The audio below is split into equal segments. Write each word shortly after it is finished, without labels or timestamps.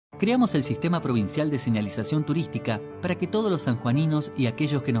Creamos el Sistema Provincial de Señalización Turística para que todos los sanjuaninos y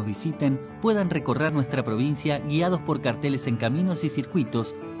aquellos que nos visiten puedan recorrer nuestra provincia guiados por carteles en caminos y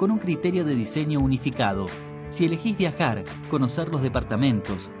circuitos con un criterio de diseño unificado. Si elegís viajar, conocer los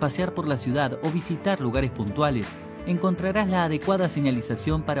departamentos, pasear por la ciudad o visitar lugares puntuales, encontrarás la adecuada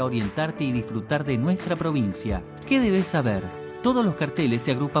señalización para orientarte y disfrutar de nuestra provincia. ¿Qué debes saber? Todos los carteles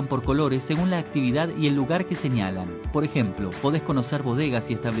se agrupan por colores según la actividad y el lugar que señalan. Por ejemplo, podés conocer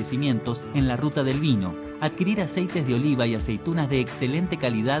bodegas y establecimientos en la ruta del vino, adquirir aceites de oliva y aceitunas de excelente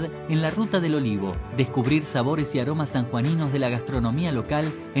calidad en la ruta del olivo, descubrir sabores y aromas sanjuaninos de la gastronomía local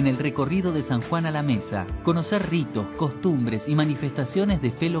en el recorrido de San Juan a la mesa, conocer ritos, costumbres y manifestaciones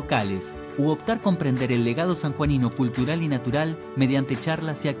de fe locales, u optar comprender el legado sanjuanino cultural y natural mediante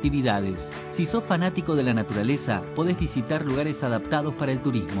charlas y actividades. Si sos fanático de la naturaleza, podés visitar lugares adaptados para el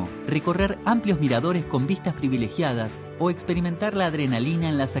turismo, recorrer amplios miradores con vistas privilegiadas o experimentar la adrenalina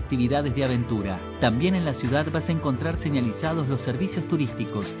en las actividades de aventura. También en la ciudad vas a encontrar señalizados los servicios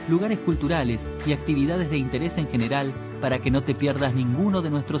turísticos, lugares culturales y actividades de interés en general para que no te pierdas ninguno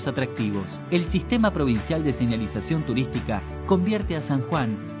de nuestros atractivos. El Sistema Provincial de Señalización Turística convierte a San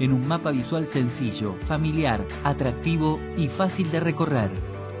Juan en un mapa visual sencillo, familiar, atractivo y fácil de recorrer.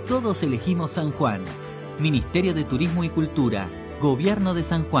 Todos elegimos San Juan. Ministerio de Turismo y Cultura, Gobierno de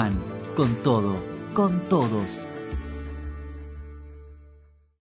San Juan. Con todo, con todos.